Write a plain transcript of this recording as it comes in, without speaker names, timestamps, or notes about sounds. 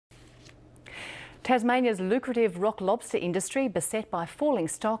Tasmania's lucrative rock lobster industry, beset by falling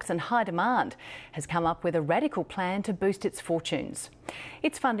stocks and high demand, has come up with a radical plan to boost its fortunes.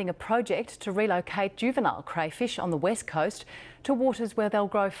 It's funding a project to relocate juvenile crayfish on the west coast to waters where they'll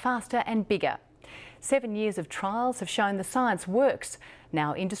grow faster and bigger. 7 years of trials have shown the science works.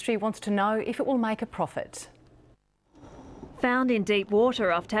 Now industry wants to know if it will make a profit. Found in deep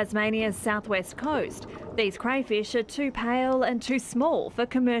water off Tasmania's southwest coast, these crayfish are too pale and too small for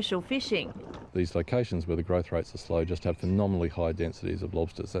commercial fishing. These locations where the growth rates are slow just have phenomenally high densities of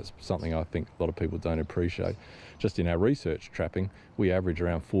lobsters. That's something I think a lot of people don't appreciate. Just in our research trapping, we average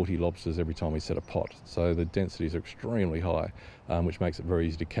around 40 lobsters every time we set a pot. So the densities are extremely high, which makes it very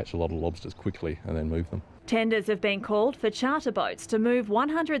easy to catch a lot of lobsters quickly and then move them. Tenders have been called for charter boats to move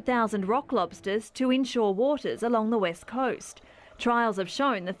 100,000 rock lobsters to inshore waters along the west coast. Trials have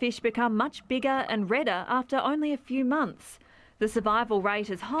shown the fish become much bigger and redder after only a few months. The survival rate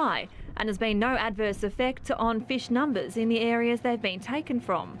is high and has been no adverse effect on fish numbers in the areas they've been taken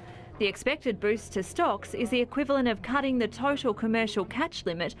from. The expected boost to stocks is the equivalent of cutting the total commercial catch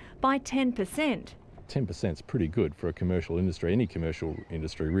limit by 10%. 10% is pretty good for a commercial industry, any commercial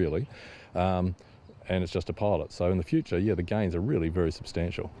industry really. And it's just a pilot. So in the future, the gains are really very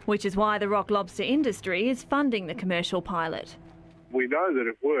substantial. Which is why the rock lobster industry is funding the commercial pilot. We know that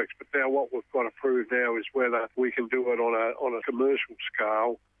it works, but now what we've got to prove now is whether we can do it on a commercial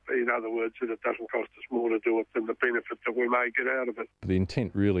scale. In other words, that it doesn't cost us more to do it than the benefit that we may get out of it. The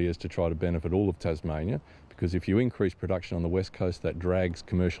intent really is to try to benefit all of Tasmania, because if you increase production on the west coast, that drags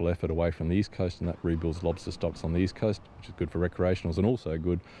commercial effort away from the east coast, and that rebuilds lobster stocks on the east coast, which is good for recreationals and also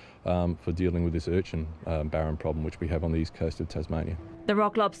good for dealing with this urchin barren problem which we have on the east coast of Tasmania. The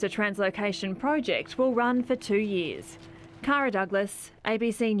rock lobster translocation project will run for 2 years. Cara Douglas,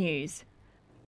 ABC News.